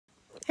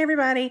Hey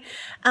everybody,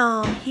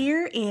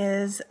 here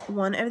is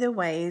one of the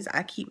ways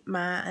I keep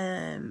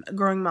my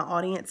growing my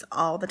audience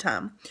all the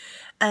time.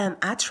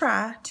 I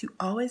try to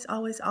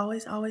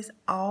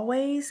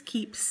always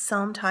keep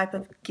some type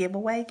of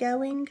giveaway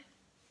going.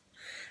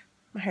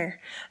 My hair.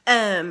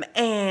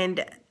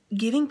 And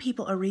giving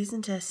people a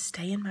reason to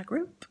stay in my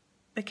group.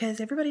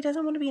 Because everybody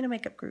doesn't want to be in a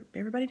makeup group.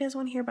 Everybody doesn't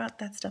want to hear about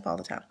that stuff all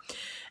the time.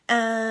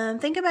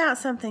 Think about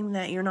something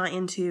that you're not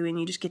into and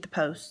you just get the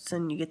posts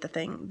and you get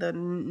the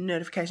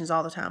notifications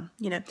all the time,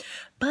 you know.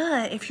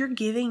 But if you're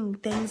giving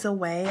things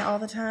away all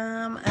the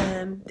time,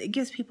 it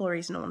gives people a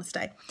reason to want to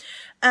stay.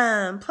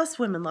 Plus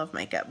women love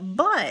makeup.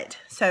 But,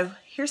 so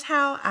here's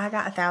how I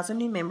got 1,000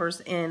 new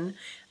members in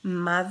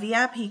my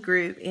VIP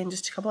group in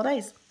just a couple of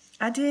days.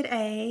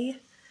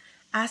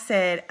 I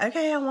said,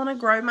 okay, I want to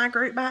grow my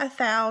group by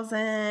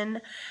 1,000.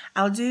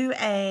 I'll do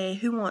I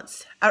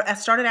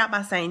started out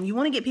by saying, you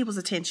want to get people's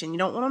attention. You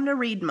don't want them to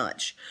read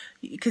much.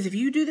 Because if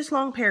you do this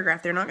long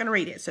paragraph, they're not going to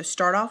read it. So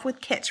start off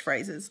with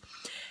catchphrases.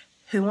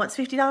 Who wants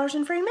 $50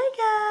 in free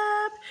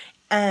makeup?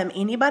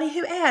 Anybody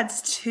who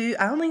adds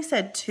I only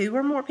said 2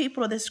 or more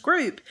people to this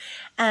group,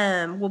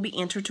 will be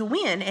entered to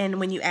win. And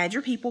when you add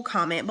your people,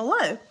 comment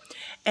below.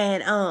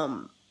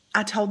 And,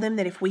 I told them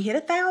that if we hit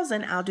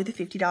 1,000, I'll do the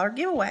 $50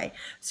 giveaway.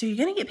 So you're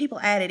going to get people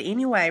added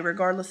anyway,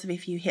 regardless of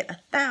if you hit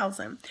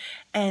 1,000.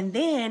 And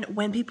then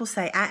when people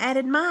say, I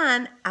added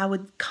mine, I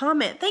would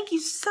comment, thank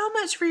you so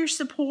much for your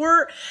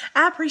support.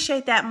 I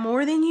appreciate that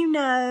more than you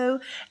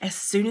know. The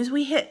sooner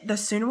we hit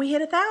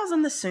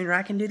 1,000, the sooner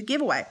I can do the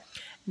giveaway.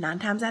 9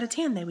 times out of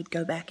 10, they would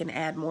go back and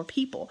add more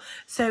people.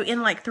 So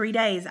in like 3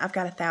 days, I've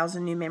got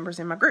 1,000 new members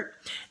in my group.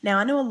 Now,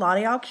 I know a lot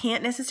of y'all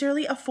can't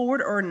necessarily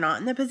afford or are not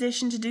in the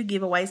position to do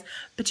giveaways,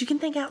 but you can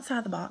think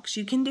outside the box.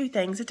 You can do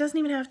things. It doesn't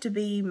even have to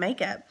be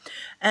makeup.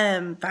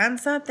 Find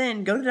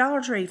something, go to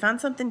Dollar Tree,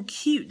 find something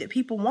cute that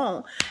people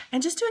want,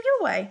 and just do a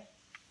giveaway.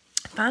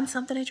 Find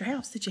something at your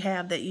house that you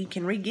have that you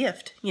can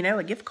re-gift, you know,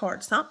 a gift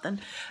card, something.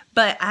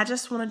 But I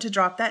just wanted to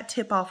drop that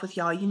tip off with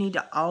y'all. You need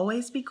to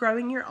always be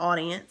growing your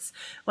audience.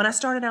 When I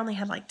started, I only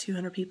had like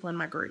 200 people in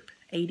my group,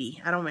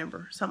 80, I don't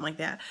remember, something like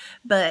that.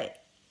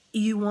 But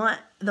you want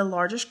the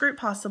largest group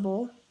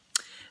possible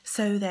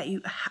so that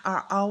you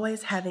are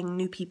always having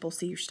new people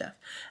see your stuff.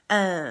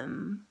 Yeah,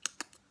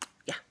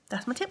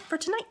 that's my tip for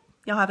tonight.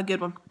 Y'all have a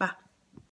good one. Bye.